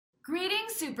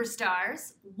Greetings,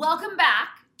 superstars. Welcome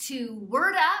back to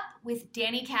Word Up with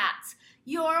Danny Katz,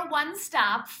 your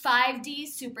one-stop 5D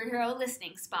superhero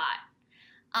listening spot.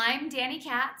 I'm Danny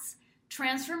Katz,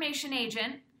 transformation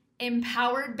agent,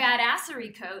 empowered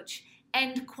badassery coach,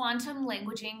 and quantum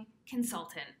languaging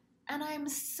consultant. And I'm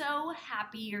so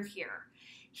happy you're here.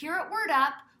 Here at Word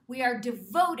Up, we are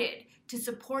devoted to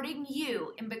supporting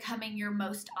you in becoming your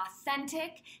most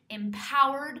authentic,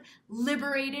 empowered,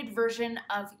 liberated version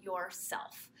of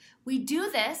yourself. We do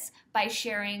this by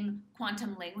sharing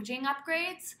quantum languaging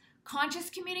upgrades, conscious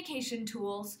communication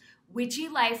tools, witchy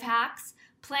life hacks,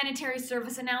 planetary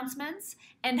service announcements,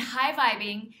 and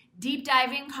high-vibing,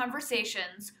 deep-diving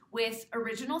conversations with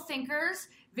original thinkers,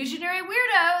 visionary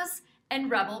weirdos, and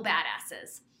rebel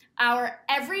badasses. Our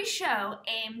every show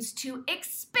aims to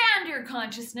expand your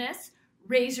consciousness,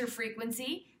 raise your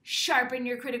frequency, sharpen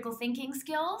your critical thinking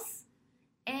skills,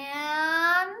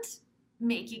 and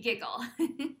make you giggle.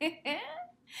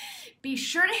 Be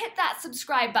sure to hit that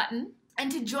subscribe button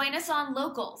and to join us on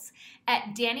Locals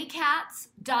at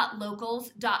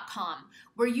dannykatz.locals.com,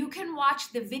 where you can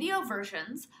watch the video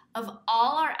versions of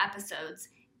all our episodes,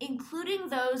 including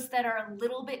those that are a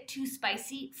little bit too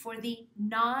spicy for the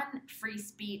non-free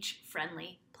speech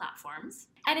friendly platforms.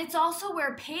 And it's also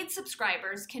where paid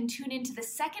subscribers can tune into the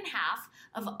second half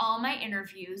of all my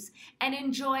interviews and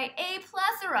enjoy a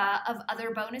plethora of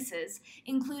other bonuses,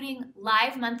 including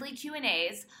live monthly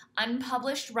Q&As,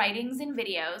 unpublished writings and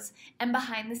videos, and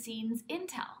behind-the-scenes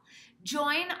intel.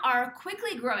 Join our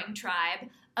quickly growing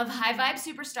tribe of high-vibe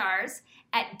superstars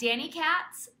at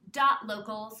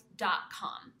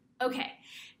dannykatz.locals.com. Okay,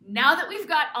 now that we've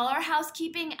got all our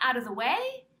housekeeping out of the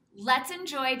way, let's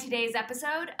enjoy today's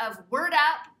episode of Word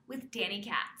Up with Danny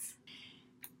Katz.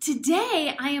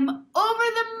 Today, I am over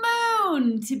the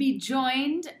moon to be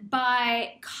joined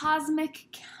by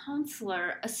cosmic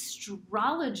counselor,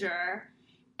 astrologer,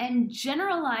 and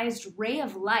generalized ray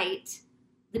of light,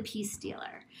 the Peace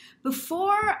Dealer.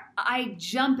 Before we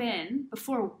jump in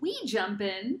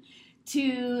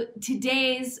to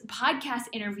today's podcast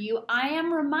interview, I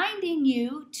am reminding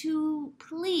you to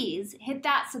please hit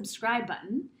that subscribe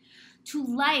button, to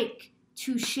like,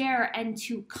 to share, and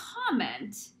to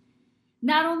comment,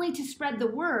 not only to spread the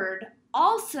word,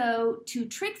 also to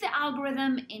trick the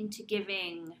algorithm into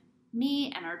giving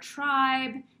me and our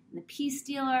tribe and the Peace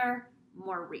Dealer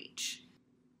more reach.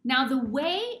 Now, the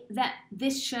way that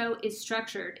this show is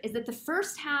structured is that the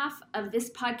first half of this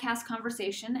podcast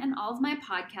conversation and all of my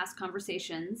podcast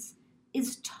conversations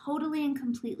is totally and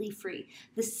completely free.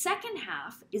 The second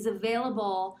half is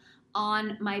available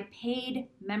on my paid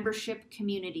membership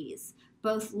communities,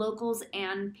 both Locals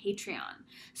and Patreon.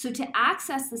 So to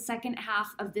access the second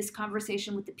half of this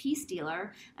conversation with the Peace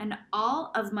Dealer and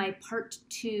all of my part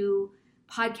 2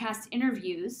 podcast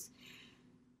interviews,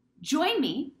 join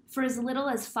me for as little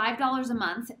as $5 a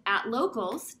month at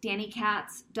Locals,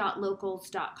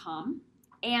 dannykatz.locals.com,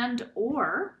 and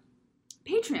or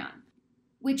Patreon,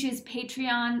 which is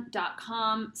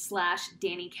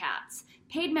patreon.com/dannykatz.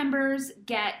 Paid members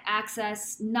get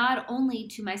access not only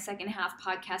to my second half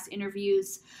podcast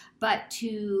interviews, but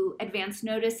to advance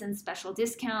notice and special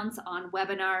discounts on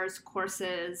webinars,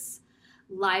 courses,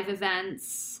 live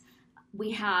events.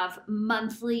 We have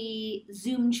monthly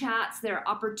Zoom chats. There are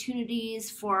opportunities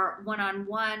for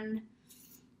one-on-one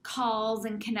calls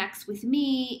and connects with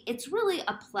me. It's really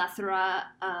a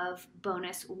plethora of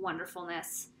bonus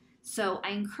wonderfulness. So I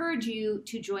encourage you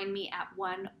to join me at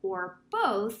one or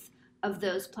both of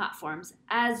those platforms.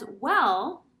 As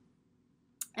well,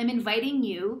 I'm inviting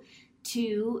you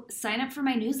to sign up for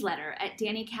my newsletter at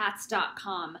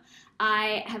dannykatz.com.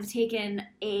 I have taken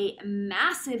a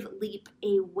massive leap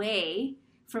away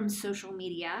from social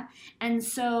media. And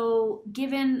so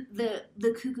given the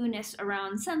cuckoo-ness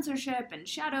around censorship and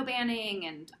shadow banning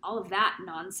and all of that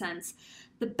nonsense,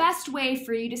 the best way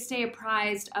for you to stay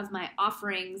apprised of my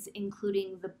offerings,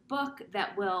 including the book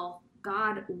that will,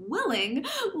 God willing,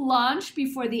 launch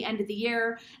before the end of the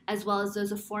year, as well as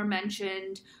those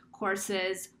aforementioned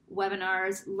courses,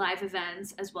 webinars, live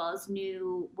events, as well as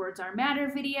new Words Are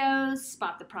Matter videos,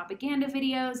 Spot the Propaganda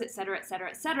videos,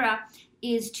 etc.,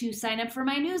 is to sign up for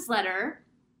my newsletter,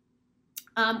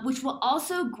 which will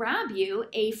also grab you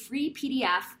a free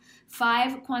PDF,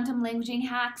 5 quantum languaging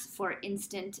hacks for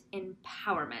instant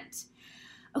empowerment.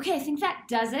 Okay, I think that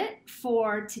does it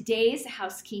for today's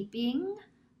housekeeping.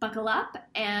 Buckle up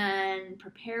and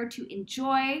prepare to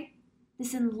enjoy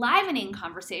this enlivening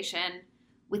conversation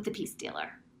with the Peace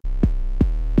Dealer.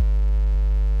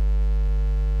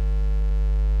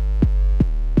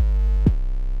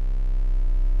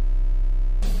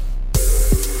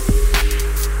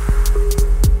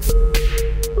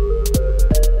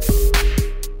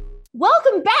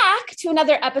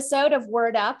 another episode of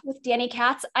Word Up with Danny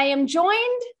Katz. I am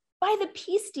joined by the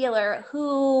Peace Dealer,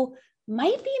 who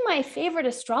might be my favorite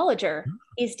astrologer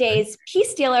these days.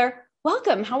 Peace Dealer,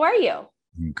 welcome. How are you?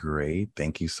 Great.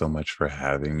 Thank you so much for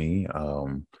having me.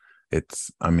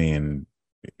 It's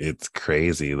it's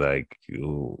crazy. Like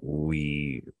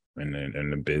we in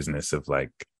the business of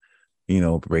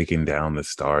breaking down the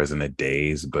stars and the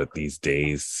days, but these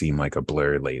days seem like a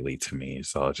blur lately to me.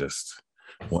 It's all just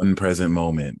one present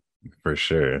moment for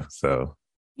sure. So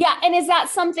Yeah. And is that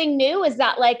something new? Is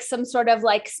that like some sort of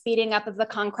like speeding up of the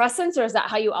concrescence, or is that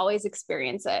how you always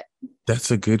experience it? that's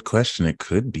a good question. It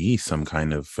could be some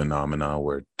kind of phenomena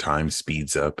where time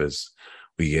speeds up as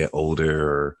we get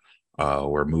older or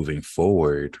we're moving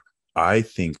forward. I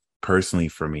think personally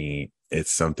for me,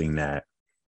 it's something that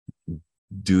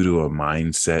due to a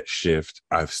mindset shift,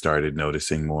 I've started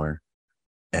noticing more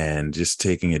and just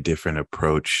taking a different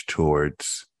approach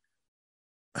towards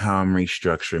how I'm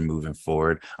restructuring moving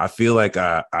forward. I feel like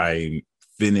I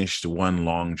finished one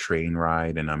long train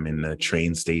ride and I'm in the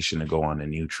train station to go on a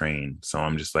new train. So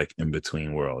I'm just like in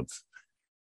between worlds.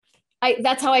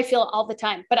 That's how I feel all the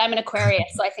time, but I'm an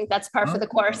Aquarius, so I think that's par for the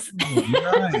course.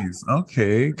 Oh, nice.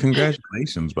 Okay.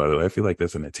 Congratulations, by the way. I feel like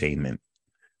that's an attainment.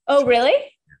 Oh, really?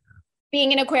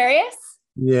 Being an Aquarius?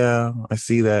 Yeah, I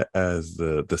see that as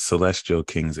the celestial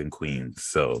kings and queens.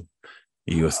 So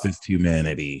you assist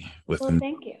humanity with Well,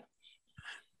 thank you.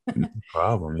 no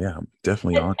problem. Yeah, I'm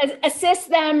definitely on. Assist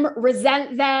them,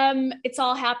 resent them. It's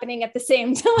all happening at the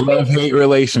same time. Love-hate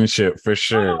relationship for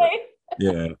sure. Totally.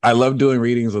 Yeah, I love doing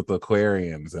readings with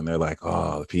Aquarians, and they're like,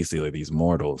 "Oh, the PC are these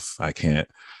mortals. I can't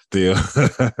deal."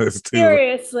 It's too.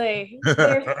 Seriously,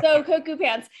 they're so cuckoo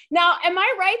pants. Now, am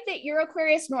I right that you're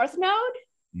Aquarius North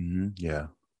Node? Yeah,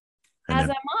 and As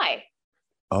then am I.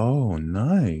 oh,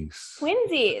 nice.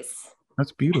 Twinsies.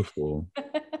 That's beautiful.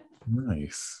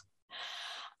 Nice.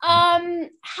 How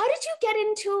did you get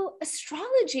into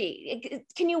astrology?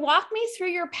 Can you walk me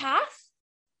through your path?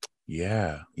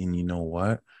 Yeah, and you know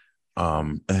what?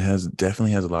 It has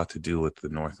definitely has a lot to do with the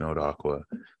North Node Aqua.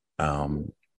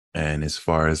 Um, and as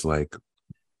far as like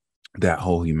that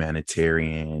whole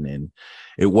humanitarian, and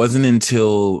it wasn't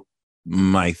until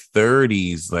my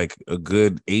 30s, like a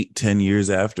good 8-10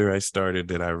 years after I started,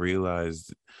 that I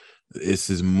realized this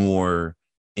is more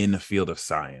in the field of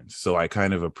science. So I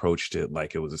kind of approached it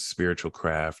like it was a spiritual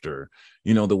craft, or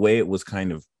the way it was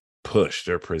kind of pushed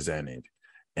or presented.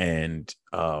 And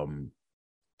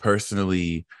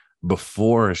personally,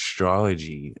 before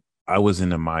astrology, I was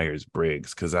into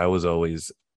Myers-Briggs because I was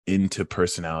always into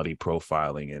personality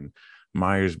profiling. And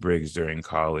Myers-Briggs during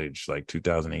college, like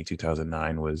 2008,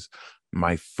 2009, was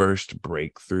my first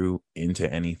breakthrough into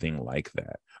anything like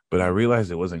that. But I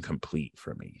realized it wasn't complete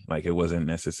for me. Like it wasn't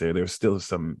necessary. There was still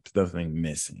something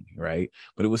missing, right?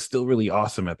 But it was still really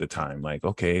awesome at the time. Like,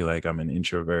 okay, like I'm an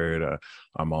introvert.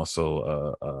 I'm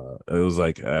also it was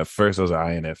like at first I was an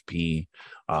INFP,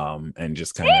 and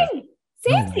just kind of no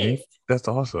Same. way. That's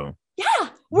awesome. Yeah,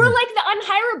 we're like the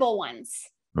unhireable ones.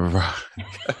 Right.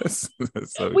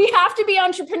 So We have to be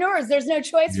entrepreneurs. There's no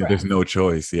choice for there's us. no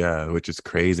choice, yeah, which is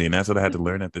crazy. And that's what I had to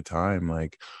learn at the time.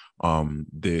 Like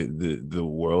the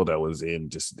world I was in,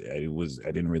 just I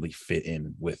didn't really fit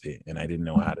in with it, and I didn't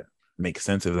know how to make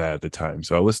sense of that at the time.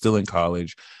 So I was still in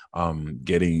college,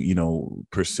 getting,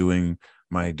 pursuing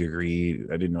my degree.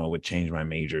 I didn't know I would change my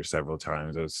major several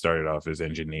times. I started off as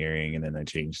engineering, and then I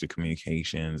changed to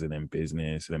communications, and then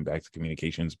business, and then back to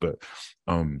communications. But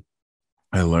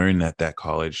I learned that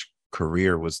college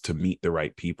career was to meet the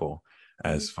right people,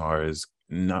 as far as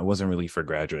not wasn't really for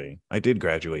graduating. I did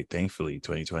graduate, thankfully,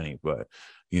 2020, but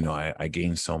I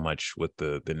gained so much with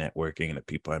the networking and the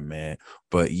people I met.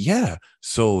 But yeah,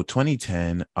 so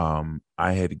 2010,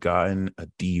 I had gotten a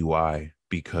DUI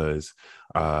because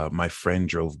my friend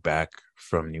drove back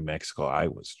from New Mexico. I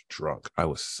was drunk. I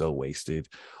was so wasted.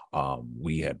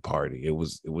 We had party. It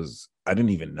was I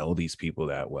didn't even know these people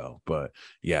that well, but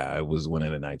yeah, it was one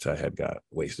of the nights I had got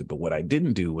wasted. But what I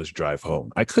didn't do was drive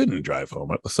home. I couldn't drive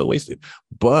home. I was so wasted.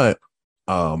 But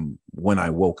when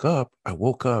I woke up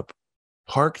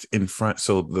parked in front.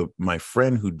 So my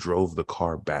friend who drove the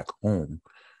car back home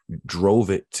drove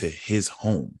it to his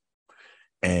home,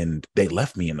 and they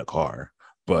left me in the car,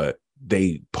 but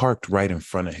they parked right in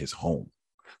front of his home.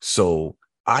 So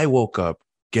I woke up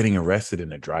getting arrested in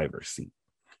the driver's seat.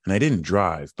 And I didn't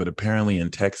drive, but apparently in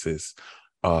Texas,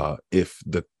 if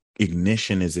the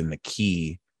ignition is in the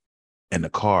key, and the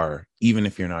car, even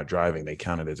if you're not driving, they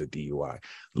count it as a DUI.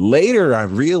 Later, I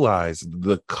realized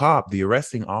the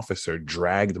arresting officer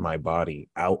dragged my body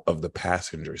out of the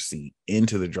passenger seat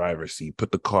into the driver's seat,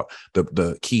 put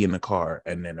the key in the car,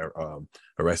 and then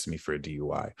arrested me for a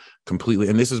DUI completely.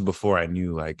 And this is before I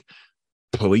knew, like,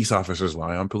 police officers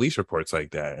lie on police reports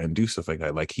like that and do stuff like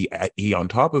that. Like he on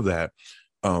top of that,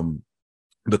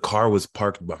 the car was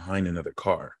parked behind another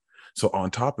car. So on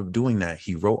top of doing that,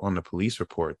 he wrote on the police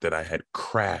report that I had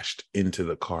crashed into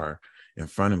the car in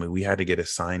front of me. We had to get a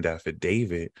signed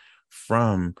affidavit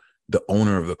from the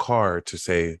owner of the car to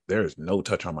say there's no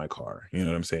touch on my car. You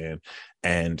know what I'm saying?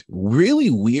 And really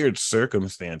weird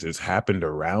circumstances happened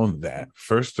around that.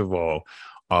 First of all,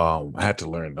 I had to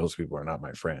learn those people are not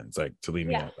my friends. Like, to leave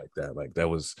me out like that. Like, it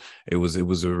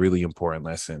was a really important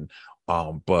lesson.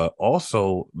 But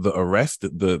also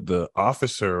the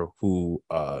officer who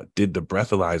did the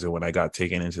breathalyzer when I got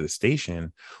taken into the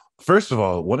station. First of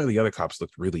all, one of the other cops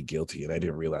looked really guilty, and I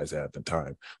didn't realize that at the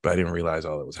time. But I didn't realize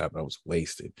all that was happening. I was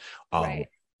wasted. Right.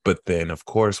 But then, of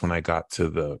course, when I got to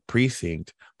the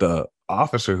precinct, the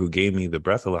officer who gave me the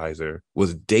breathalyzer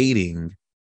was dating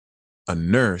a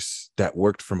nurse that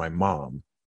worked for my mom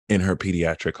in her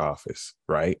pediatric office,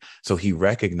 right? So he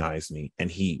recognized me, and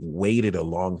he waited a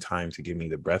long time to give me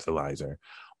the breathalyzer,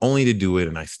 only to do it,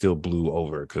 and I still blew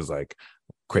over because, like,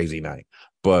 crazy night.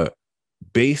 But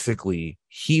basically,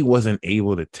 he wasn't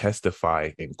able to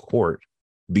testify in court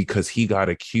because he got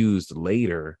accused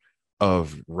later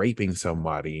of raping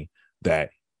somebody that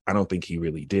I don't think he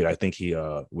really did. I think he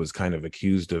was kind of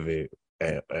accused of it,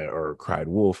 or cried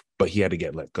wolf, but he had to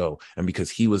get let go. And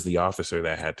because he was the officer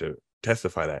that had to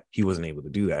testify, that he wasn't able to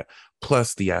do that.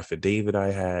 Plus, the affidavit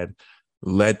I had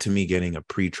led to me getting a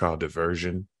pretrial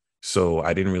diversion. So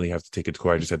I didn't really have to take it to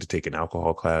court. I just had to take an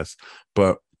alcohol class.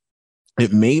 But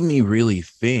it made me really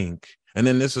think. And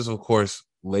then this is, of course,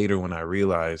 later when I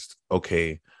realized,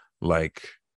 okay, like,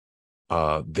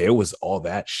 there was all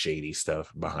that shady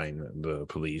stuff behind the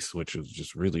police, which was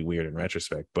just really weird in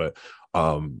retrospect. But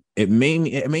it made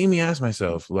me ask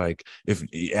myself, like, if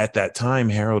at that time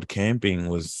Harold Camping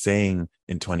was saying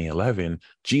in 2011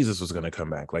 Jesus was going to come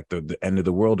back, like the end of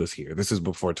the world is here. This is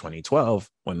before 2012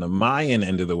 when the Mayan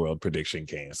end of the world prediction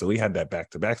came. So we had that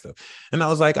back-to-back stuff, and I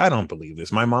was like, I don't believe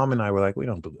this. My mom and I were like,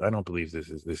 I don't believe this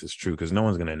is true, because no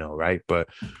one's going to know, right? But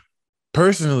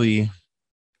personally,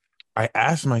 I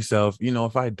asked myself,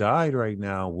 if I died right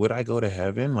now, would I go to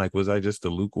heaven? Like, was I just a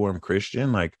lukewarm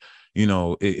Christian? Like,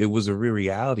 it was a real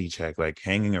reality check, like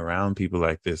hanging around people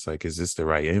like this. Like, is this the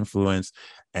right influence?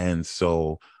 And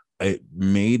so it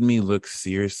made me look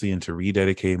seriously into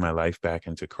rededicating my life back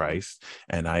into Christ.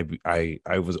 And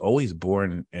I was always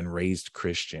born and raised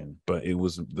Christian, but it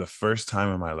was the first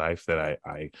time in my life that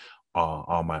I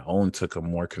on my own took a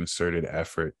more concerted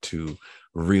effort to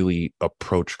really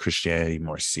approach Christianity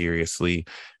more seriously.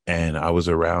 And I was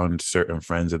around certain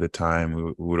friends at the time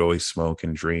who would always smoke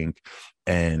and drink.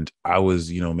 And I was,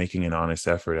 making an honest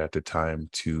effort at the time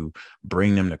to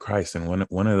bring them to Christ. And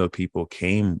one of the people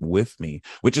came with me,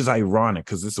 which is ironic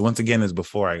because this, once again, is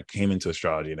before I came into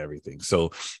astrology and everything.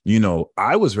 So,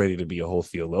 I was ready to be a whole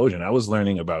theologian. I was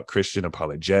learning about Christian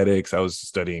apologetics. I was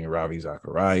studying Ravi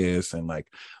Zacharias and, like,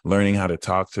 learning how to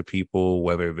talk to people,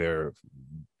 whether their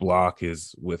block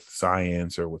is with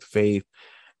science or with faith.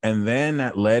 And then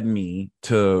that led me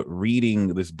to reading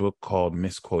this book called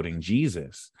Misquoting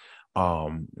Jesus.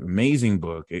 Amazing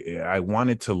book. I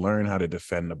wanted to learn how to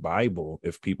defend the Bible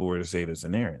if people were to say there's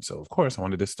inerrant. So of course I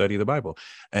wanted to study the Bible.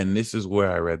 And this is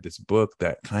where I read this book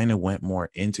that kind of went more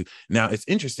into. Now it's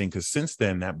interesting because since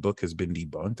then that book has been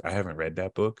debunked. I haven't read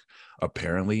that book.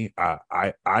 Apparently,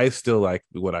 I still like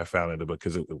what I found in the book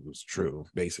because it was true.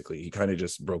 Basically, he kind of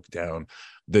just broke down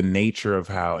the nature of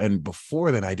how, and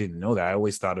before then I didn't know that. I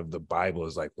always thought of the Bible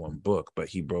as like one book, but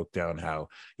he broke down how,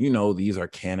 these are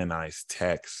canonized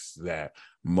texts that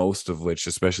most of which,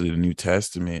 especially the New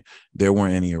Testament, there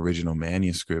weren't any original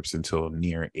manuscripts until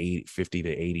near 50 to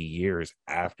 80 years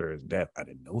after his death. I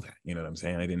didn't know that. You know what I'm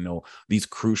saying? I didn't know these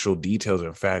crucial details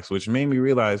and facts, which made me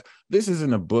realize this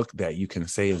isn't a book that you can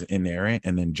say is inerrant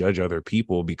and then judge other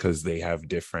people because they have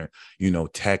different,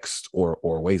 text or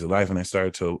ways of life. And I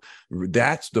started to,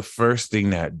 that's the first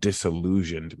thing that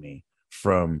disillusioned me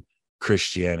from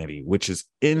Christianity, which is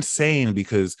insane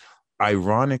because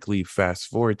ironically, fast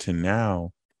forward to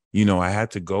now, I had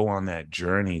to go on that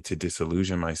journey to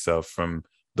disillusion myself from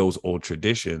those old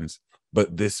traditions.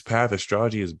 But this path,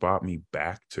 astrology, has brought me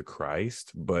back to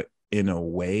Christ, but in a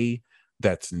way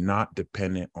that's not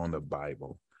dependent on the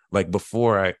Bible. Like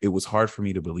before, it was hard for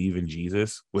me to believe in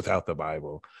Jesus without the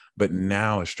Bible. But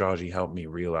now astrology helped me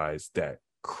realize that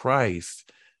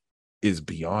Christ is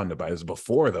beyond the Bible, is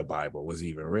before the Bible was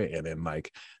even written. And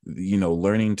like, you know,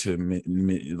 learning to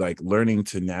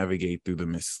navigate through the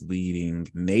misleading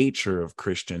nature of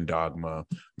Christian dogma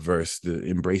versus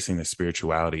embracing the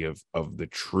spirituality of the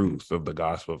truth of the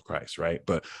gospel of Christ, right?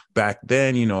 But back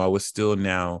then, you know, I was still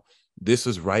this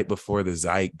was right before the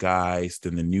zeitgeist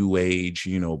and the new age,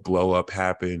 you know, blow up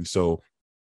happened. So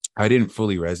I didn't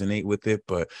fully resonate with it,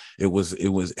 but it was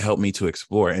helped me to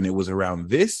explore. And it was around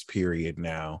this period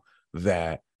now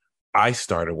that I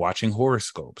started watching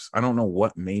horoscopes. I don't know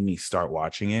what made me start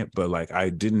watching it, but like I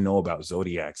didn't know about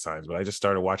zodiac signs, but I just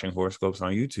started watching horoscopes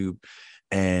on YouTube.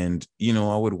 And, you know,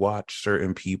 I would watch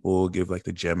certain people give like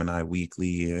the Gemini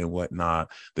Weekly and whatnot.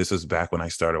 This was back when I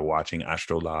started watching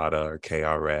Astrology or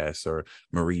KRS or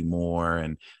Marie Moore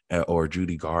and or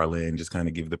Judy Garland, just kind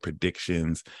of give the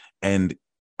predictions. And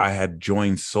I had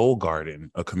joined Soul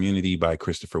Garden, a community by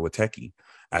Christopher Witecki.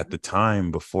 At the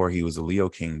time, before he was a Leo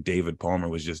King, David Palmer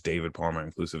was just David Palmer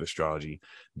Inclusive Astrology,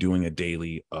 doing a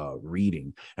daily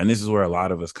reading. And this is where a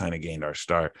lot of us kind of gained our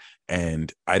start.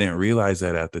 And I didn't realize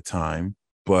that at the time.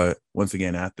 But once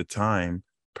again, at the time,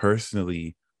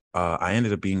 personally, I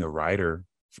ended up being a writer,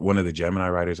 one of the Gemini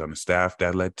writers on the staff.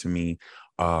 That led to me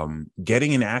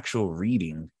getting an actual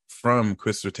reading from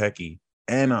Chris Witecki.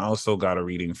 And I also got a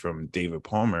reading from David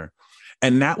Palmer.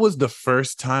 And that was the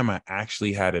first time I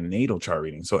actually had a natal chart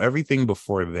reading. So everything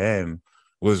before then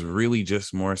was really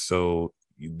just more so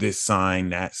this sign,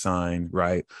 that sign,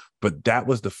 right? But that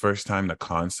was the first time the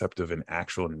concept of an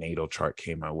actual natal chart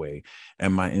came my way.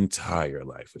 And my entire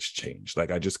life was changed.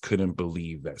 Like, I just couldn't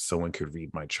believe that someone could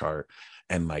read my chart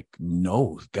and like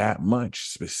know that much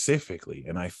specifically.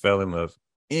 And I fell in love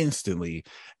instantly,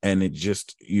 and it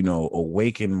just, you know,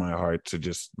 awakened my heart to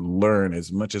just learn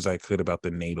as much as I could about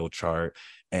the natal chart.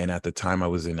 And at the time I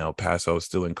was in El Paso, I was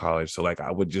still in college, so like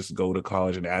I would just go to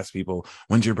college and ask people,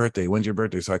 when's your birthday,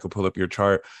 so I could pull up your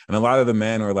chart. And a lot of the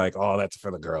men were like, oh, that's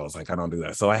for the girls, like I don't do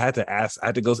that. So I had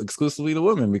to go exclusively to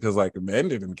women, because like men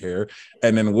didn't care.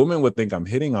 And then women would think I'm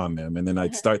hitting on them, and then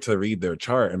I'd start to read their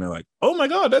chart and they're like, oh my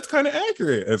god, that's kind of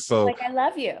accurate. And so like, I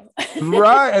love you.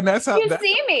 right, and that's how you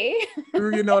see me.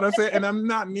 you know what I'm saying? And I'm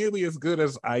not nearly as good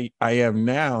as I am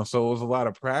now. So it was a lot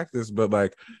of practice, but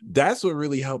like that's what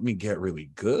really helped me get really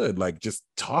good. Like just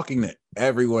talking to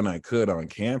everyone I could on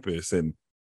campus. And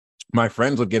my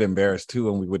friends would get embarrassed too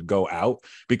when we would go out,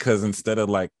 because instead of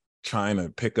like trying to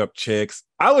pick up chicks,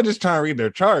 I would just try and read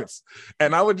their charts,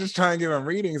 and I would just try and give them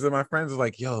readings. And my friends were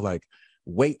like, yo, like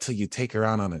wait till you take her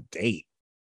out on a date.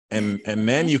 And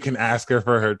then you can ask her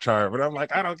for her chart. But I'm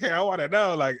like, I don't care. I want to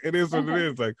know. Like, it is what it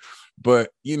is. Like, but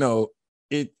you know,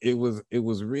 it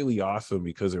was really awesome,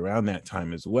 because around that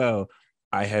time as well,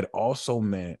 I had also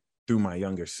met, through my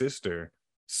younger sister,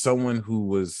 someone who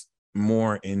was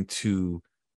more into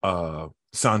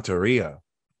Santeria.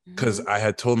 Because I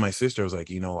had told my sister, I was like,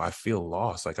 you know, I feel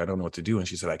lost. Like, I don't know what to do. And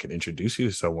she said, I can introduce you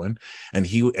to someone. And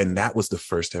that was the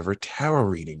first ever tarot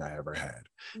reading I ever had.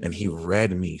 And he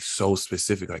read me so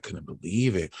specific, I couldn't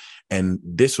believe it. And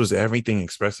this was everything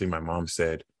expressly my mom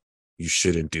said you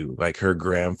shouldn't do. Like, her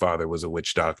grandfather was a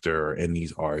witch doctor or in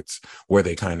these arts where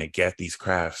they kind of get these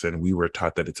crafts. And we were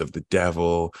taught that it's of the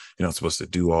devil, you're not supposed to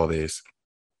do all this.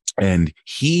 And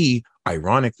he,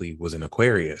 ironically, was an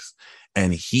Aquarius.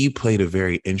 And he played a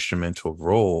very instrumental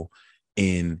role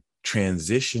in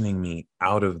transitioning me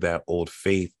out of that old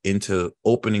faith into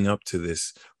opening up to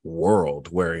this world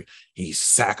where he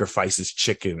sacrifices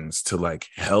chickens to like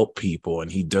help people,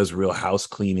 and he does real house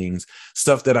cleanings,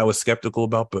 stuff that I was skeptical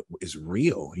about, but is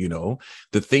real. You know,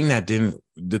 the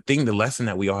lesson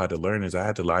that we all had to learn is I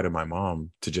had to lie to my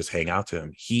mom to just hang out to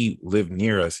him. He lived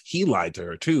near us. He lied to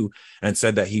her too and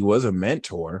said that he was a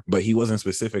mentor, but he wasn't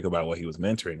specific about what he was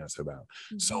mentoring us about.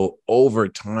 So over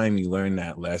time, you learn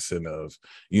that lesson of,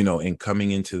 you know, in coming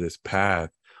into this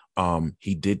path,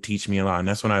 he did teach me a lot. And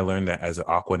that's when I learned that as an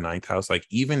Aqua ninth house, like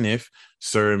even if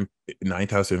certain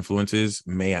ninth house influences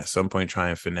may at some point try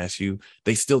and finesse you,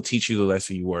 they still teach you the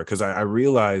lesson you were. Because I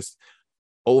realized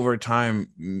over time,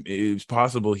 it's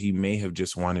possible he may have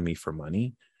just wanted me for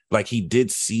money. Like, he did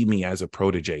see me as a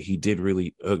protege. He did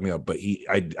really hook me up, but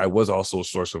I was also a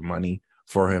source of money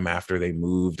for him after they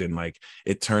moved. And like,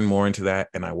 it turned more into that.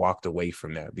 And I walked away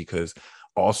from that, because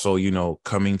also, you know,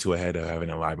 coming to a head of having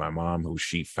to lie to my mom, who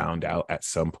she found out at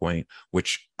some point,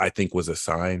 which I think was a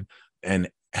sign, and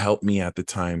helped me at the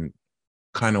time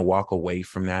kind of walk away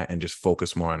from that and just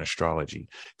focus more on astrology.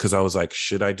 Because I was like,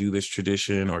 should I do this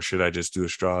tradition or should I just do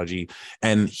astrology?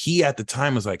 And he at the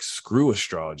time was like, screw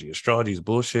astrology. Astrology is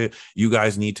bullshit. You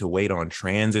guys need to wait on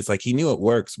transits. Like, he knew it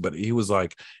works, but he was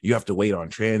like, you have to wait on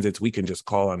transits. We can just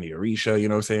call on the Orisha. You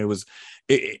know what I'm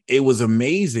saying? It was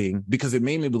amazing because it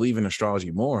made me believe in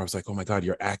astrology more. I was like, oh my God,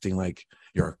 you're acting like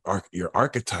your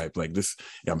archetype, like this.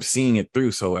 I'm seeing it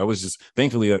through. So I was just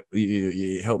thankfully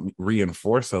it helped me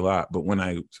reinforce a lot. But when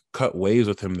I cut ways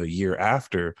with him the year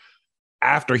after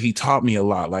he taught me a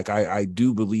lot, like I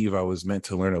do believe I was meant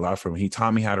to learn a lot from him. He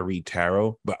taught me how to read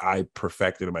tarot, but I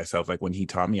perfected it myself. Like when he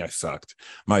taught me, I sucked.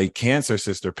 My Cancer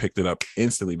sister picked it up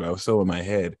instantly, but I was so in my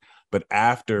head. But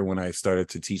after, when I started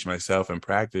to teach myself and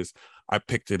practice, I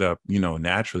picked it up,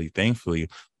 naturally, thankfully.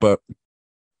 But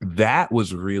that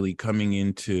was really coming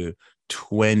into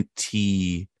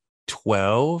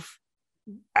 2012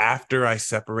 after I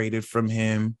separated from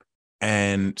him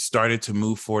and started to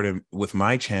move forward with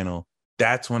my channel.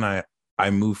 That's when I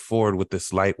moved forward with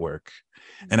this light work.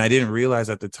 And I didn't realize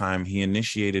at the time he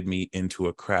initiated me into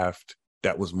a craft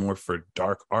that was more for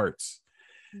dark arts.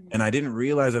 And I didn't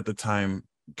realize at the time,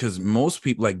 because most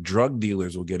people, like drug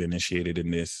dealers, will get initiated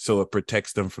in this, so it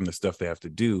protects them from the stuff they have to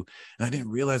do. And I didn't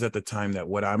realize at the time that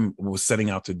what I was setting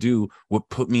out to do would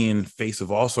put me in face of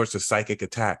all sorts of psychic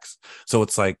attacks. So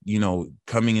it's like,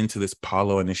 coming into this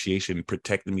Palo initiation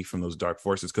protected me from those dark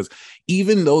forces, because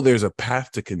even though there's a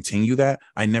path to continue that,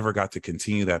 I never got to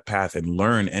continue that path and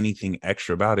learn anything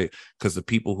extra about it, because the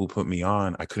people who put me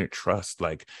on, I couldn't trust.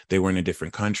 Like, they were in a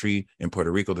different country. In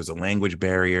Puerto Rico, there's a language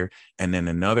barrier. And then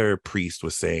another priest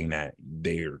was saying that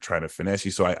they're trying to finesse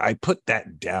you. So I put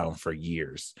that down for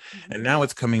years. And now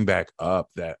it's coming back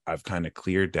up that I've kind of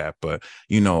cleared that. But,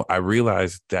 I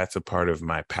realized that's a part of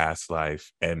my past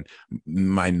life. And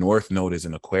my North Node is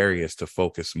in Aquarius, to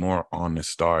focus more on the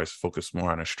stars, focus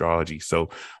more on astrology. So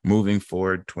moving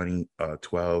forward,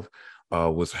 2012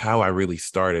 was how I really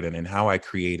started. And then how I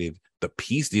created the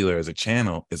Peace Dealer as a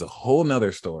channel is a whole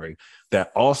nother story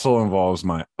that also involves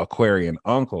my Aquarian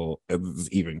uncle. It's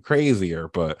even crazier,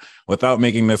 but without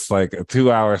making this like a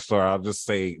 2-hour story, I'll just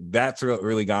say that's what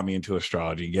really got me into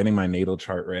astrology, getting my natal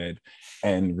chart read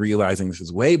and realizing this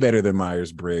is way better than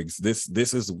Myers-Briggs.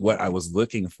 This is what I was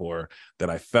looking for, that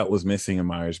I felt was missing in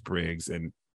Myers-Briggs.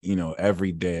 And,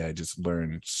 every day I just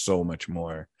learn so much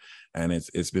more. And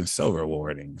it's been so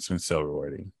rewarding. It's been so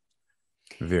rewarding.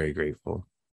 Very grateful.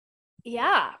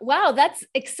 Yeah. Wow. That's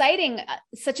exciting.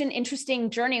 Such an interesting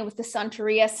journey with the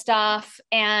Santeria stuff.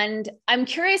 And I'm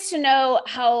curious to know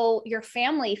how your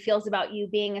family feels about you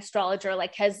being astrologer.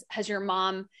 Like, has your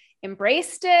mom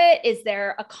embraced it? Is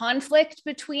there a conflict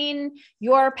between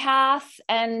your path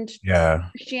and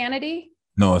Christianity?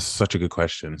 No, it's such a good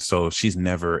question. So she's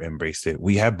never embraced it.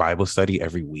 We have Bible study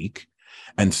every week.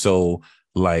 And so,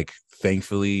 like,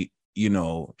 thankfully,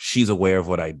 she's aware of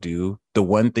what I do. The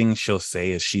one thing she'll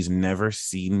say is she's never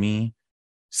seen me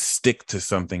stick to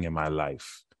something in my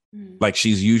life. Like,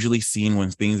 she's usually seen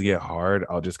when things get hard,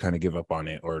 I'll just kind of give up on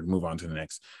it or move on to the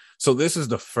next. So this is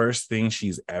the first thing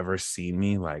she's ever seen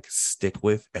me like stick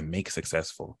with and make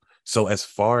successful. So as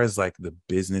far as like the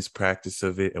business practice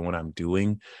of it and what I'm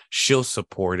doing, she'll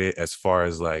support it, as far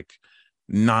as like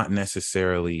not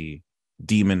necessarily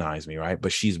demonize me, right?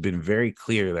 But she's been very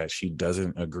clear that she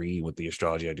doesn't agree with the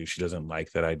astrology I do. She doesn't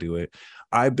like that I do it.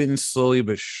 I've been slowly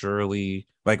but surely,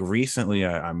 like recently,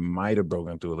 I might have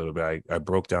broken through a little bit. I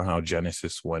broke down how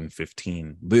Genesis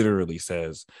 1:15 literally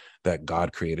says that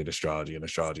God created astrology and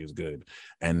astrology is good.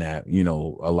 And that,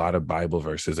 a lot of Bible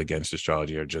verses against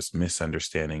astrology are just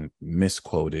misunderstanding,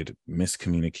 misquoted,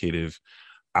 miscommunicative,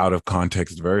 out of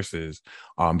context verses,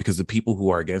 because the people who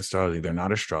are against astrology, they're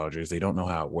not astrologers. They don't know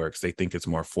how it works. They think it's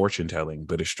more fortune telling,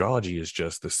 but astrology is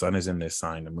just the sun is in this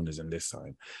sign, the moon is in this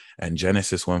sign. And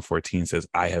Genesis 1:14 says,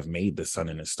 I have made the sun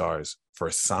and the stars for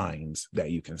signs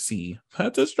that you can see.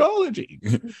 That's astrology.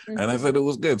 And I said it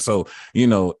was good. So,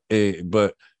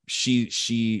 but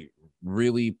she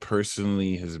really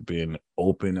personally has been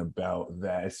open about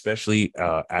that, especially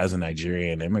as a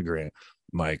Nigerian immigrant.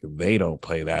 Like, they don't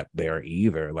play that there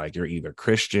either. Like, you're either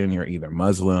Christian, you're either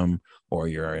Muslim, or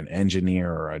you're an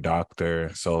engineer or a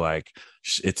doctor. So like,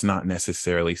 it's not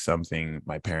necessarily something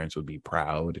my parents would be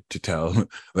proud to tell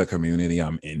the community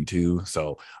I'm into.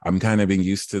 So I'm kind of being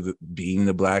used to being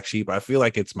the black sheep. I feel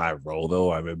like it's my role,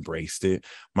 though. I've embraced it.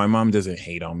 My mom doesn't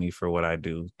hate on me for what I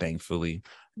do, thankfully.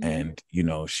 And,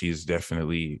 she's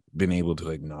definitely been able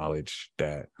to acknowledge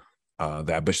that. But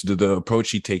the approach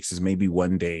she takes is maybe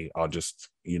one day I'll just,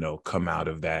 come out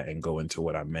of that and go into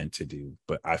what I'm meant to do.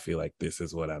 But I feel like this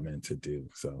is what I'm meant to do.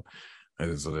 So that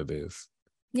is what it is.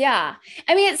 Yeah.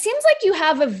 I mean, it seems like you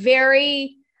have a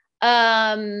very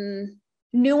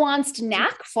nuanced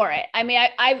knack for it. I mean,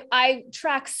 I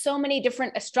track so many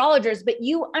different astrologers, but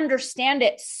you understand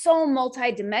it so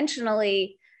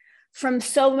multidimensionally from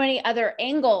so many other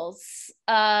angles.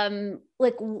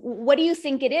 Like, what do you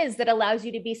think it is that allows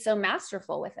you to be so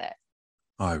masterful with it?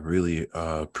 I really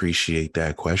appreciate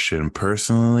that question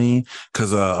personally,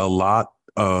 because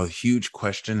a huge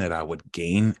question that I would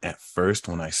gain at first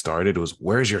when I started was,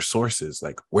 where's your sources?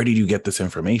 Like, where did you get this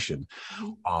information?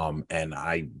 Mhm. And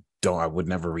I would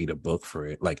never read a book for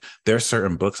it. Like, there are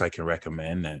certain books I can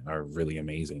recommend that are really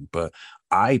amazing, but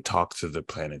I talk to the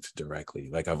planets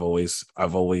directly. Like, I've always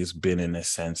been in a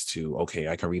sense to, okay,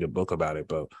 I can read a book about it,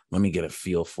 but let me get a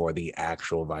feel for the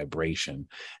actual vibration.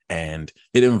 And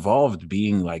it involved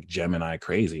being like Gemini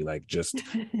crazy, like just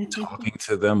talking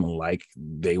to them like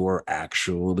they were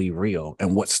actually real.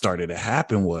 And what started to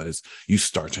happen was you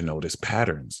start to notice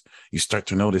patterns. You start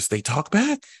to notice they talk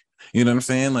back. You know what I'm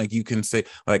saying? Like, you can say,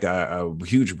 like, a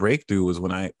huge breakthrough was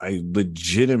when I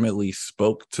legitimately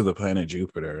spoke to the planet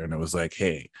Jupiter, and it was like,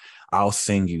 hey, I'll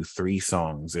sing you 3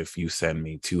 songs if you send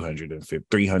me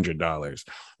 $300,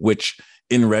 which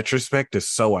in retrospect is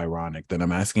so ironic that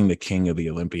I'm asking the king of the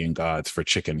Olympian gods for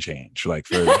chicken change, like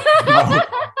for a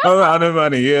lot of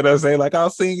money. You know what I'm saying? Like,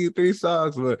 I'll sing you 3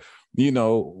 songs, but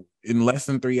in less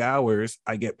than 3 hours,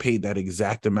 I get paid that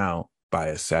exact amount by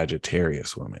a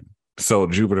Sagittarius woman. So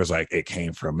Jupiter's like, it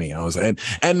came from me. I was and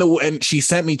she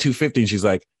sent me 250, and she's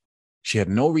like, she had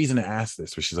no reason to ask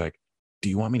this, but she's like, do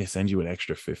you want me to send you an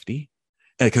extra 50?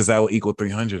 Because that will equal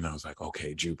 300. And I was like,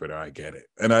 okay, Jupiter, I get it.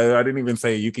 And I didn't even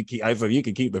say you could keep, I said, you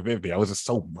could keep the 50. I was just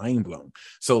so mind blown.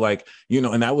 So, like,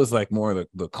 and that was like more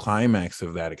the climax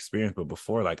of that experience. But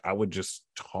before, like, I would just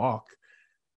talk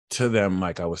to them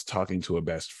like I was talking to a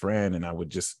best friend, and I would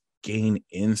just gain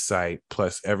insight,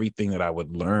 plus everything that I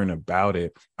would learn about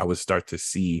it, I would start to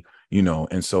see,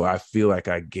 and so I feel like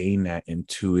I gained that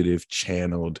intuitive,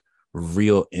 channeled,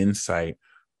 real insight,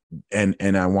 and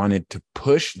I wanted to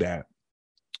push that,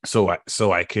 so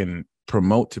I can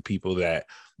promote to people that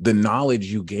the knowledge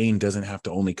you gain doesn't have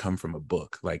to only come from a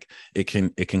book. Like, it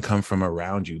can come from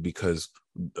around you, because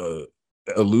uh,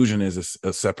 illusion is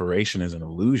a separation is an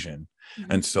illusion.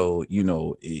 And so,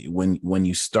 when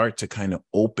you start to kind of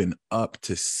open up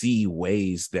to see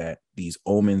ways that these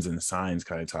omens and signs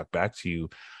kind of talk back to you,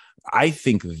 I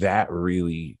think that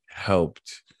really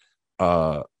helped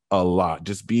a lot.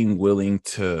 Just being willing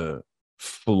to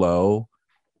flow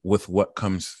with what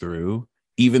comes through,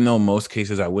 even though most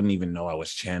cases I wouldn't even know I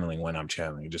was channeling when I'm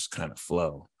channeling, just kind of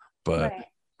flow. But Right.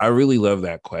 I really love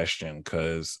that question,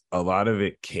 because a lot of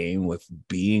it came with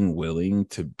being willing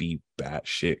to be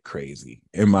batshit crazy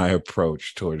in my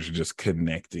approach towards just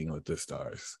connecting with the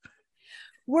stars.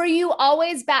 Were you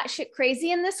always batshit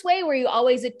crazy in this way? Were you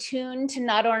always attuned to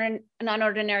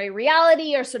non-ordinary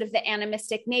reality, or sort of the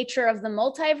animistic nature of the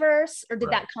multiverse, or did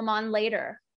Right. that come on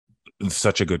later?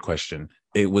 Such a good question.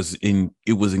 It was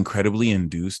incredibly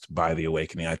induced by the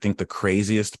awakening. I think the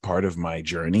craziest part of my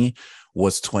journey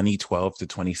was 2012 to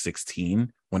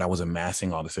 2016, when I was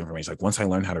amassing all this information. Like, once I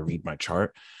learned how to read my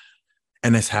chart,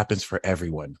 and this happens for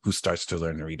everyone who starts to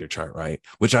learn to read their chart, right?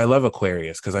 Which I love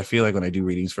Aquarius, because I feel like when I do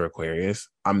readings for Aquarius,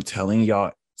 I'm telling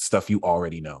y'all stuff you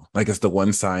already know. Like, it's the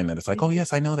one sign that it's like, oh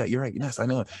yes, I know that. You're right. Yes, I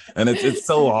know it. And it's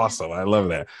so awesome. I love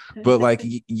that. But like,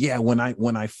 yeah, when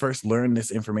I first learned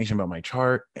this information about my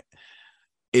chart,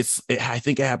 I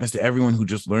think it happens to everyone who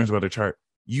just learns about their chart.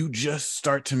 You just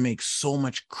start to make so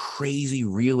much crazy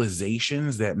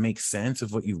realizations that make sense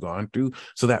of what you've gone through.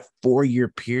 So that 4-year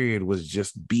period was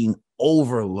just being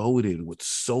overloaded with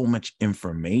so much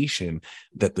information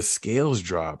that the scales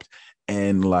dropped,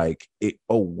 and like, it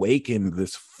awakened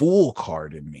this fool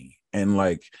card in me. And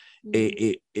like,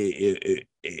 it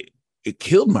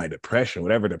killed my depression,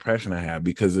 whatever depression I had,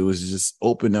 because it was just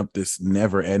open up this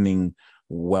never ending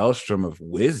wellstrom of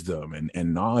wisdom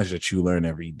and knowledge that you learn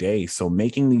every day. So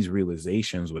making these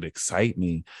realizations would excite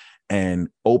me and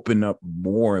open up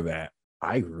more that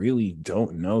I really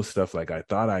don't know stuff like I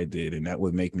thought I did. And that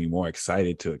would make me more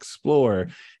excited to explore.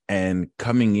 And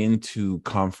coming into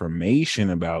confirmation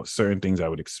about certain things I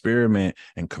would experiment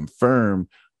and confirm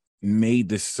made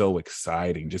this so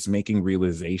exciting. Just making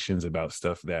realizations about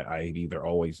stuff that I had either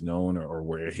always known, or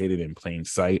were hidden in plain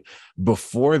sight.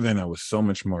 Before then, I was so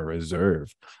much more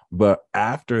reserved. But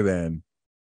after then,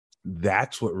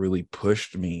 that's what really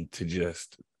pushed me to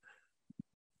just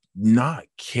not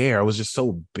care. I was just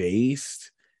so based,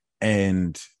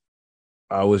 and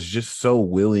I was just so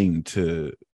willing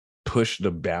to push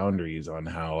the boundaries on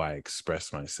how I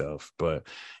express myself. But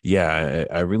yeah,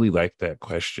 I really like that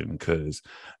question, because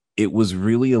it was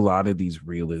really a lot of these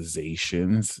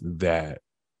realizations that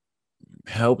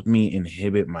helped me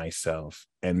inhibit myself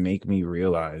and make me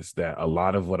realize that a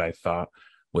lot of what I thought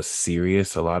was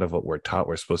serious, a lot of what we're taught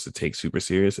we're supposed to take super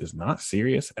serious is not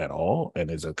serious at all,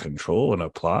 and is a control and a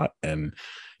plot. And,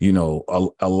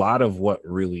 a lot of what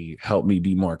really helped me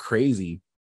be more crazy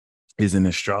is in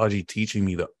astrology teaching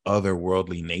me the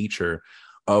otherworldly nature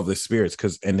of the spirits.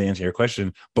 And to answer your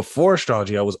question, before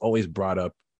astrology, I was always brought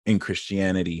up in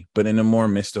Christianity, but in a more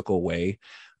mystical way.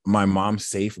 My mom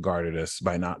safeguarded us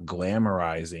by not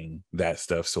glamorizing that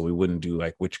stuff, so we wouldn't do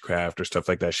like witchcraft or stuff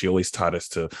like that. She always taught us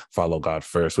to follow God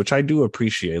first, which I do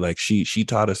appreciate. Like she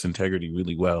taught us integrity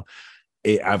really well.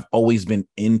 I've always been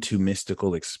into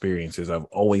mystical experiences. I've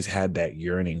always had that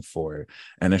yearning for it.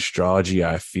 And astrology,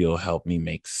 I feel, helped me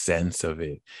make sense of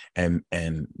it. And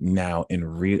now in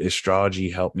real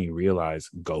astrology helped me realize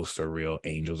ghosts are real,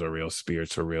 angels are real,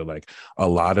 spirits are real. Like a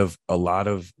lot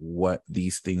of what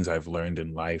these things I've learned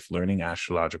in life, learning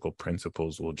astrological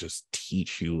principles will just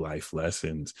teach you life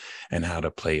lessons and how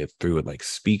to play it through. It like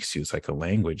speaks to you. It's like a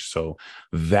language. So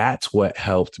that's what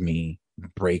helped me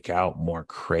break out more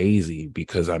crazy,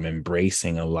 because I'm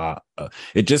embracing a lot.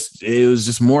 It was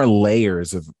just more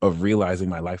layers of realizing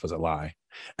my life was a lie.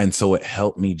 And so it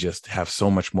helped me just have so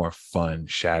much more fun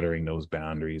shattering those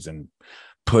boundaries and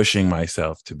pushing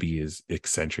myself to be as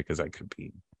eccentric as I could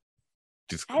be.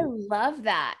 Just cool. I love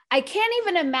that. I can't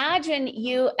even imagine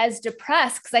you as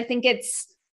depressed, because I think it's,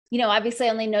 obviously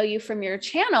I only know you from your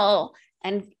channel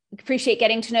and appreciate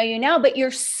getting to know you now, but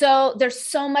there's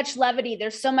so much levity,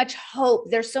 there's so much hope,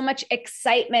 there's so much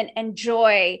excitement and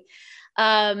joy.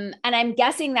 And I'm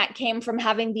guessing that came from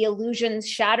having the illusions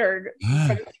shattered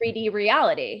from 3D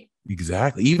reality.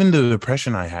 Exactly. Even the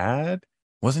depression I had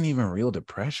wasn't even real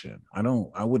depression.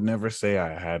 I would never say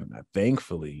I had that,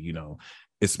 thankfully,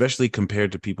 especially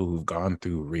compared to people who've gone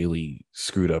through really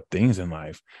screwed up things in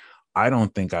life. I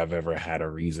don't think I've ever had a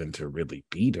reason to really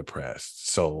be depressed.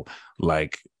 So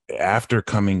like after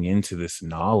coming into this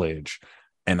knowledge,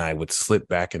 and I would slip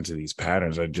back into these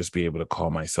patterns, I'd just be able to call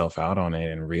myself out on it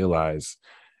and realize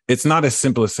it's not as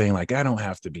simple as saying like, I don't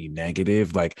have to be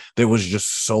negative. Like there was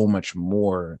just so much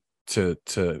more to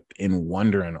in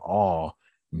wonder and awe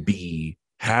be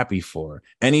happy for.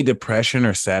 Any depression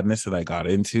or sadness that I got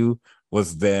into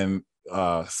was then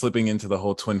slipping into the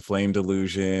whole twin flame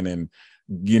delusion and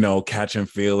catching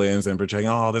feelings and portraying,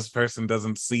 oh, this person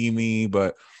doesn't see me.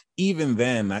 But even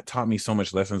then, that taught me so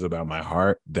much lessons about my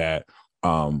heart that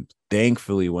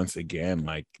thankfully, once again,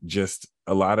 like just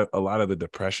a lot of the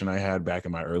depression I had back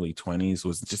in my early 20s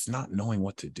was just not knowing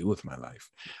what to do with my life,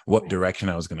 what direction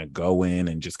I was going to go in,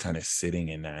 and just kind of sitting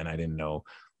in that. And I didn't know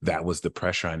that was the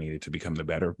pressure I needed to become the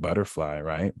better butterfly,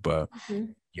 right? But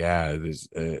yeah,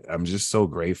 I'm just so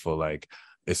grateful, like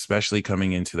especially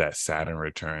coming into that Saturn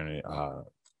return,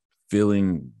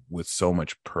 feeling with so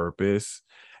much purpose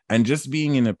and just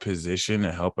being in a position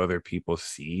to help other people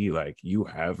see like you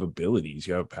have abilities,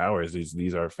 you have powers.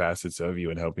 These are facets of you,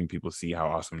 and helping people see how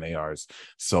awesome they are is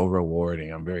so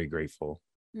rewarding. I'm very grateful.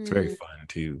 It's very fun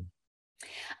too.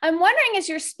 I'm wondering, as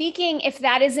you're speaking, if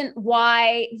that isn't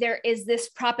why there is this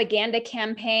propaganda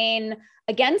campaign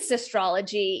against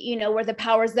astrology, where the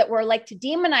powers that were like to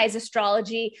demonize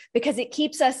astrology because it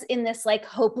keeps us in this like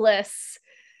hopeless,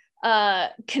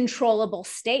 controllable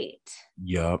state.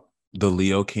 Yep. The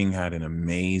Leo King had an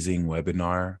amazing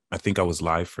webinar. I think I was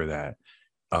live for that.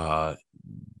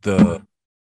 The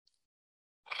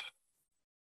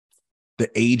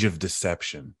Age of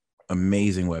Deception,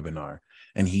 amazing webinar.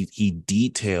 And he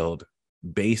detailed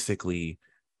basically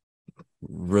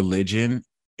religion,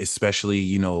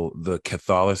 especially, the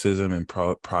Catholicism and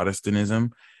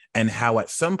Protestantism, and how at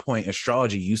some point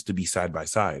astrology used to be side by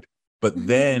side, but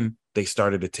then they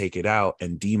started to take it out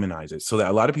and demonize it. So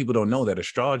that a lot of people don't know that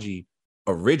astrology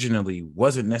originally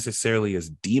wasn't necessarily as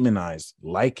demonized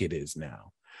like it is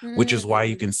now, which is why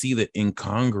you can see the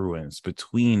incongruence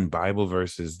between Bible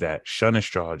verses that shun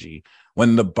astrology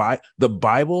when the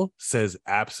Bible says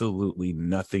absolutely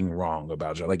nothing wrong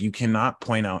about it. Like you cannot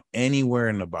point out anywhere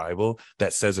in the Bible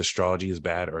that says astrology is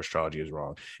bad or astrology is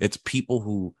wrong. It's people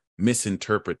who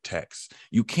misinterpret texts.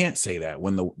 You can't say that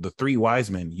when the three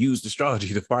wise men used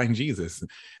astrology to find Jesus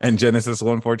and Genesis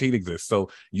 1:14 exists.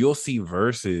 So you'll see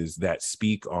verses that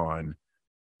speak on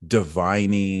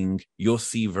divining. You'll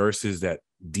see verses that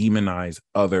demonize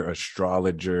other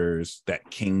astrologers that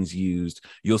kings used.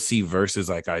 You'll see verses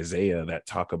like Isaiah that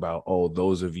talk about, oh,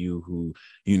 those of you who,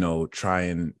 try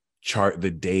and chart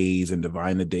the days and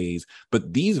divine the days.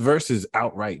 But these verses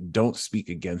outright don't speak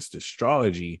against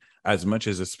astrology. as much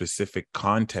as a specific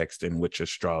context in which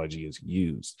astrology is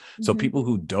used. So Mhm. people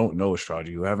who don't know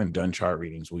astrology, who haven't done chart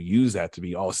readings, will use that to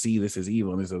be, oh, see, this is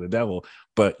evil and this is the devil.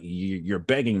 But you're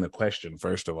begging the question.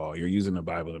 First of all, you're using the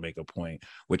Bible to make a point,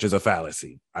 which is a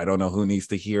fallacy. I don't know who needs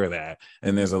to hear that.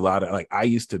 And there's a lot of, like, I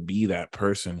used to be that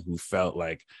person who felt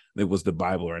like it was the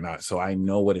Bible or not. So I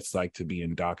know what it's like to be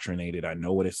indoctrinated. I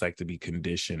know what it's like to be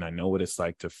conditioned. I know what it's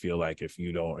like to feel like if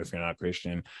you're not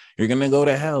Christian, you're going to go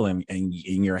to hell. And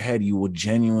in your head, I would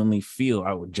genuinely feel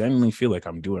like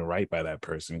I'm doing right by that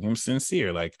person. I'm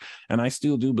sincere. Like, and I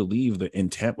still do believe the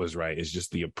intent was right. It's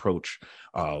just the approach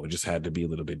just had to be a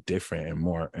little bit different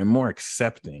and more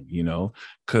accepting,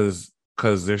 because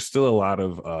there's still a lot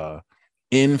of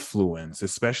influence,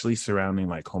 especially surrounding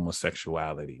like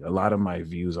homosexuality. A lot of my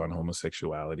views on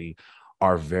homosexuality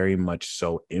are very much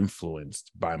so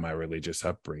influenced by my religious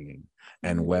upbringing,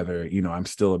 and whether, I'm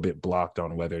still a bit blocked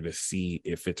on whether to see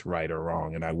if it's right or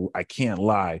wrong. And I can't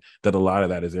lie that a lot of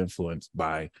that is influenced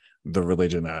by the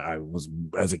religion that I was,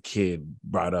 as a kid,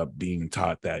 brought up being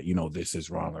taught that, this is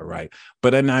wrong or right.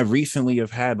 But then I recently have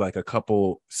had like a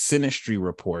couple synastry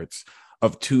reports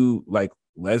of two like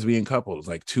lesbian couples,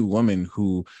 like two women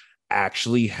who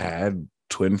actually had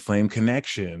twin flame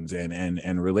connections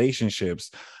and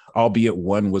relationships, albeit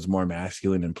one was more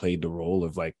masculine and played the role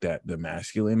of like the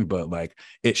masculine, but like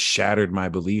it shattered my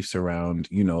beliefs around,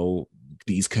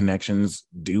 these connections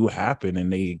do happen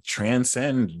and they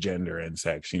transcend gender and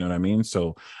sex, you know what I mean?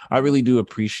 So I really do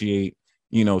appreciate,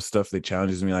 stuff that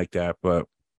challenges me like that. But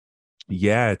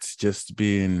yeah, it's just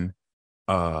been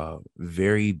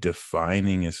very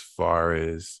defining as far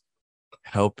as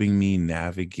helping me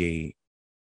navigate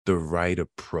the right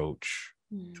approach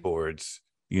towards,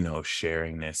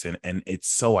 sharing this. And it's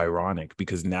so ironic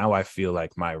because now I feel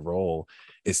like my role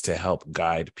is to help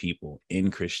guide people in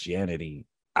Christianity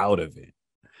out of it,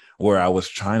 where I was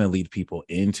trying to lead people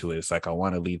into it. It's like I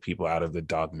want to lead people out of the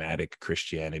dogmatic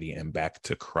Christianity and back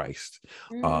to Christ.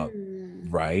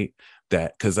 Right?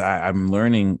 That because I'm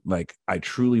learning, like, I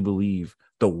truly believe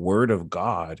the word of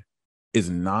God is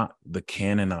not the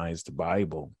canonized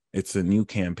Bible. It's a new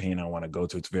campaign I want to go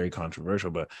to. It's very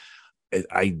controversial, but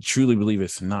I truly believe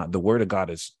it's not. The word of God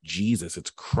is Jesus. It's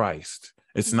Christ.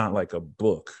 It's not like a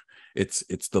book. It's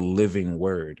the living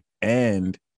word.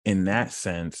 And in that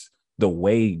sense, the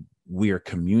way we are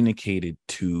communicated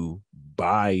to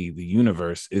by the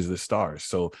universe is the stars.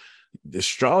 So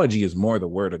astrology is more the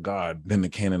word of God than the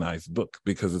canonized book,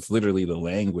 because it's literally the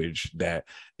language that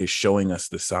is showing us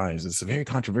the signs. It's very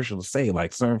controversial to say,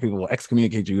 like certain people will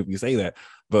excommunicate you if you say that,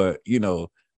 but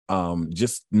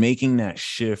just making that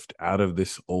shift out of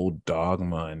this old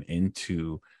dogma and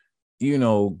into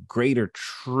greater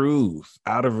truth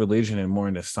out of religion and more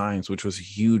into science, which was a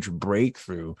huge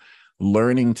breakthrough.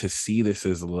 Learning to see this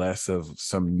as less of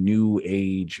some new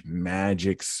age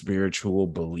magic spiritual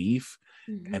belief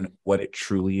and what it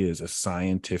truly is, a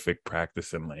scientific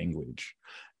practice and language,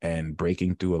 and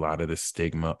breaking through a lot of the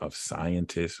stigma of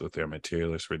scientists with their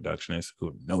materialist reductionists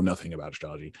who know nothing about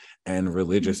astrology, and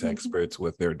religious experts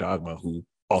with their dogma who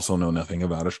also know nothing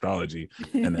about astrology,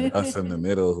 and then us in the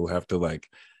middle who have to like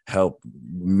help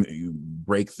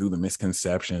break through the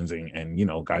misconceptions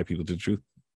and guide people to the truth.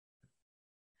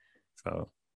 So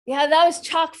yeah, that was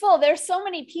chock full. There's so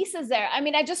many pieces there. I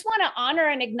mean, I just want to honor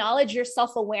and acknowledge your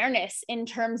self-awareness in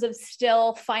terms of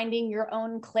still finding your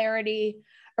own clarity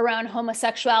around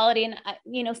homosexuality.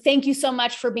 And, thank you so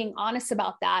much for being honest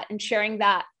about that and sharing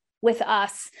that with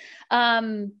us.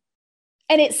 And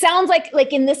it sounds like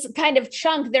in this kind of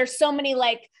chunk, there's so many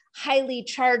like highly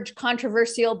charged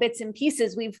controversial bits and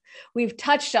pieces we've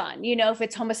touched on, if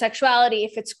it's homosexuality,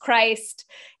 if it's Christ,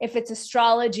 if it's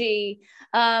astrology.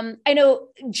 I know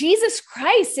Jesus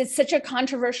Christ is such a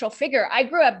controversial figure. I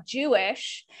grew up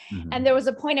Jewish, and there was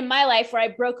a point in my life where I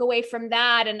broke away from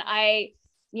that, and I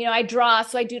draw,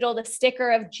 so I doodled a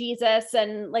sticker of Jesus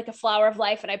and like a flower of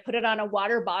life, and I put it on a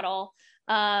water bottle.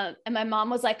 And my mom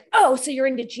was like, "Oh, so you're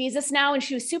into Jesus now?" And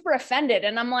she was super offended.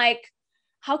 And I'm like,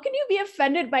 how can you be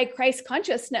offended by Christ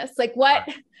consciousness? Like what,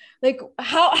 like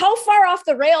how far off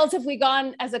the rails have we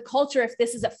gone as a culture if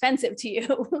this is offensive to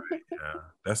you? Yeah,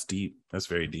 that's deep. That's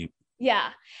very deep. Yeah.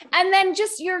 And then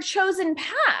just your chosen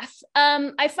path.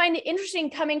 I find it interesting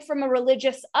coming from a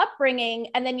religious upbringing,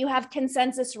 and then you have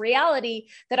consensus reality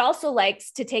that also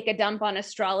likes to take a dump on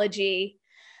astrology.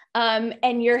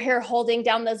 And you're here holding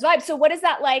down those vibes. So what is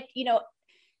that like,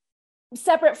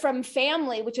 separate from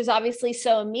family, which is obviously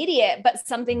so immediate, but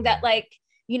something that like,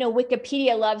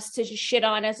 Wikipedia loves to shit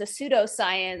on as a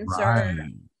pseudoscience, right,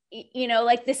 or,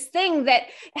 like this thing that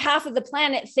half of the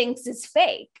planet thinks is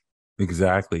fake.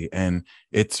 Exactly. And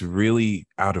it's really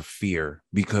out of fear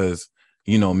because,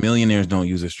 millionaires don't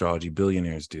use astrology,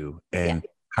 billionaires do. Yeah. And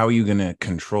how are you going to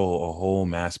control a whole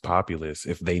mass populace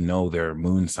if they know their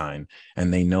moon sign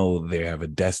and they know they have a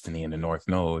destiny in the North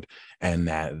Node, and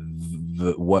that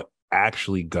what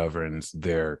actually governs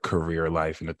their career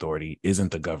life and authority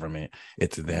isn't the government,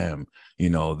 it's them.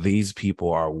 These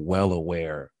people are well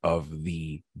aware of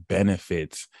the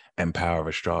benefits and power of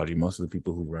astrology. Most of the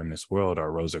people who run this world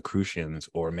are Rosicrucians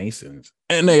or Masons,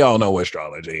 and they all know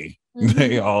astrology.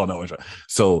 They all know astrology.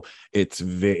 So it's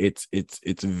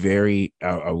very.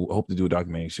 I hope to do a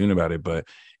documentary soon about it, but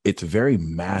it's very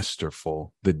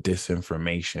masterful, the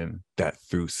disinformation that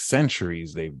through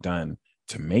centuries they've done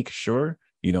to make sure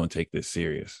you don't take this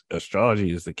serious.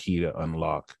 Astrology is the key to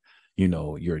unlock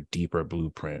your deeper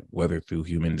blueprint, whether through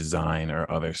human design or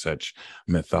other such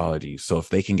mythologies. So if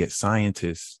they can get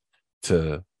scientists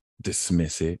to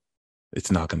dismiss it, it's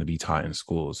not going to be taught in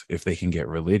schools. If they can get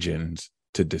religions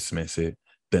to dismiss it,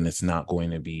 then it's not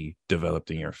going to be developed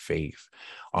in your faith.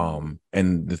 And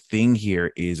the thing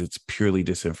here is it's purely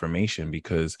disinformation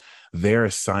because there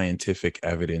is scientific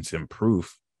evidence and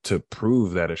proof to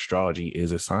prove that astrology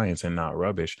is a science and not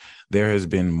rubbish. There has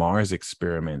been Mars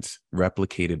experiments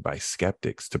replicated by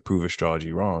skeptics to prove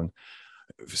astrology wrong,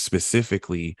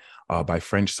 specifically by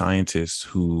French scientists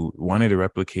who wanted to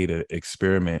replicate an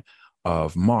experiment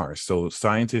of Mars. So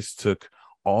scientists took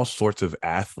all sorts of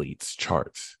athletes'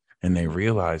 charts and they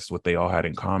realized what they all had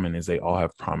in common is they all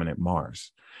have prominent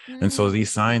Mars. And so these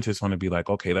scientists want to be like,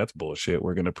 okay, that's bullshit.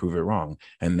 We're going to prove it wrong.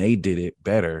 And they did it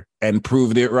better and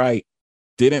proved it right.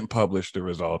 Didn't publish the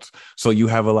results. So you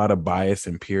have a lot of bias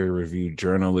in peer-reviewed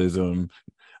journalism,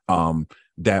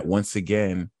 that once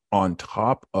again, on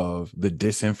top of the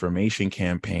disinformation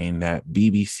campaign that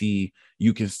BBC,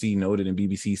 you can see noted in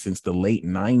BBC since the late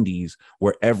 90s,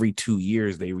 where every 2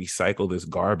 years they recycle this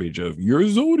garbage of your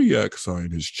zodiac sign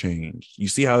has changed. You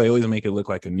see how they always make it look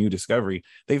like a new discovery.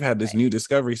 They've had this new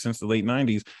discovery since the late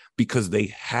 90s because they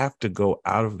have to go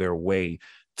out of their way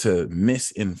to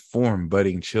misinform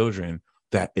budding children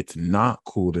that it's not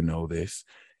cool to know this.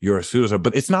 You're a suicide,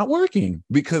 but it's not working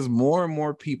because more and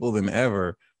more people than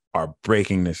ever are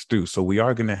breaking this through. So we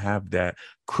are going to have that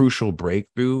crucial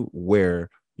breakthrough where,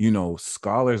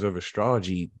 scholars of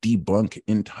astrology debunk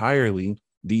entirely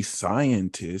these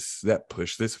scientists that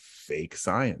push this fake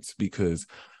science, because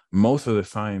most of the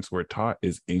science we're taught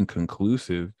is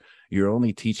inconclusive. You're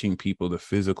only teaching people the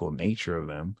physical nature of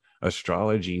them.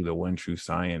 Astrology, the one true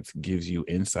science, gives you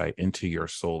insight into your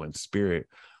soul and spirit,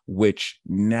 which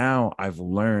now I've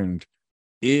learned,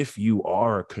 if you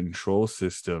are a control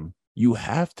system, you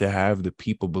have to have the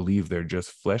people believe they're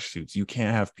just flesh suits. You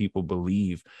can't have people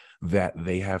believe that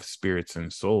they have spirits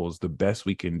and souls. The best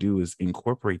we can do is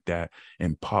incorporate that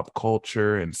in pop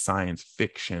culture and science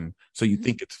fiction. So you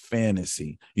think it's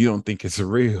fantasy. You don't think it's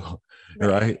real,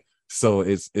 right? So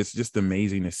it's just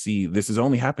amazing to see this is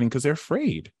only happening because they're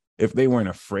afraid. If they weren't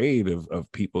afraid of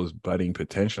people's budding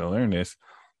potential to learn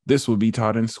this would be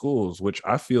taught in schools, which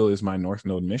I feel is my North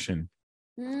Node mission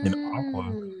in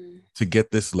Aqua, to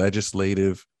get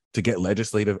legislative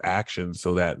action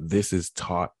so that this is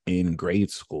taught in grade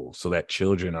school, so that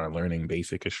children are learning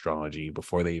basic astrology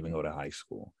before they even go to high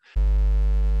school.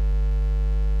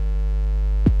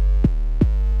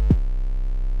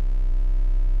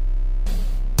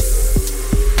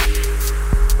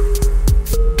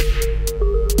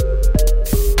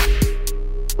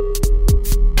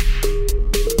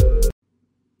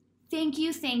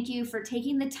 Thank you for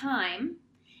taking the time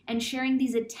and sharing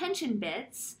these attention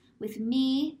bits with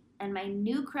me and my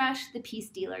new crush, the Peace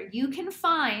Dealer. You can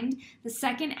find the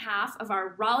second half of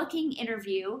our rollicking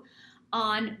interview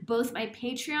on both my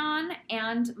Patreon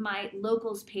and my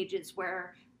locals pages,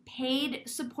 where paid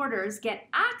supporters get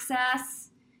access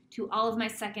to all of my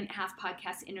second half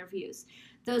podcast interviews.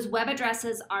 Those web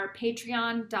addresses are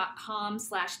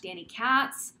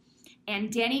patreon.com/DannyKatz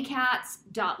and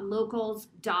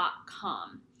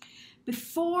dannykatz.locals.com.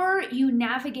 Before you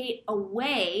navigate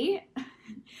away,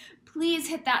 please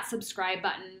hit that subscribe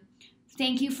button.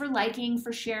 Thank you for liking,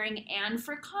 for sharing, and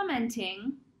for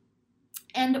commenting.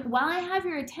 And while I have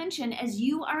your attention, as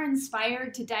you are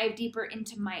inspired to dive deeper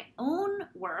into my own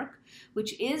work,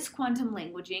 which is quantum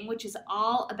languaging, which is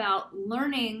all about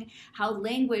learning how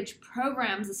language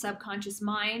programs the subconscious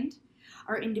mind,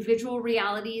 our individual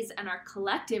realities, and our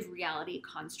collective reality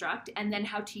construct, and then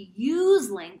how to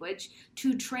use language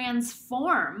to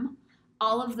transform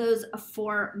all of those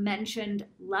aforementioned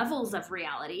levels of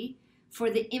reality for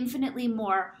the infinitely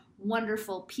more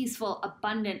wonderful, peaceful,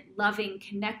 abundant, loving,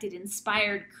 connected,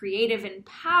 inspired, creative,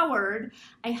 empowered,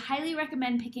 I highly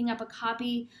recommend picking up a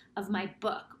copy of my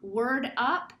book, Word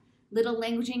Up, Little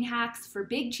Languaging Hacks for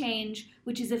Big Change,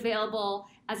 which is available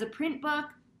as a print book,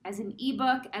 as an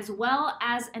ebook, as well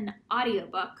as an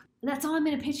audiobook. That's all I'm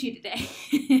going to pitch you today.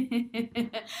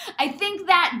 I think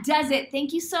that does it.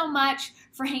 Thank you so much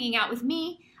for hanging out with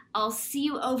me. I'll see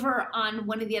you over on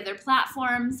one of the other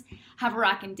platforms. Have a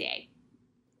rockin' day.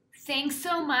 Thanks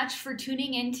so much for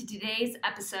tuning in to today's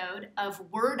episode of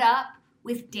Word Up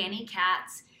with Danny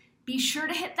Katz. Be sure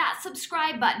to hit that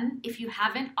subscribe button if you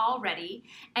haven't already.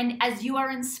 And as you are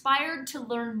inspired to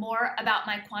learn more about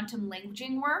my quantum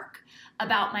languaging work,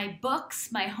 about my books,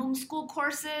 my homeschool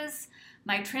courses,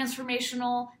 my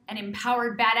transformational and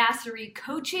empowered badassery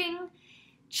coaching,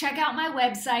 check out my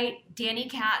website,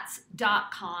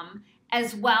 dannykatz.com.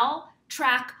 As well,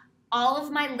 track all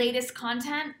of my latest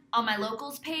content on my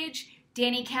locals page,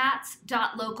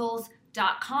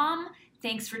 dannykatz.locals.com.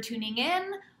 Thanks for tuning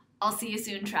in. I'll see you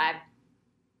soon, tribe.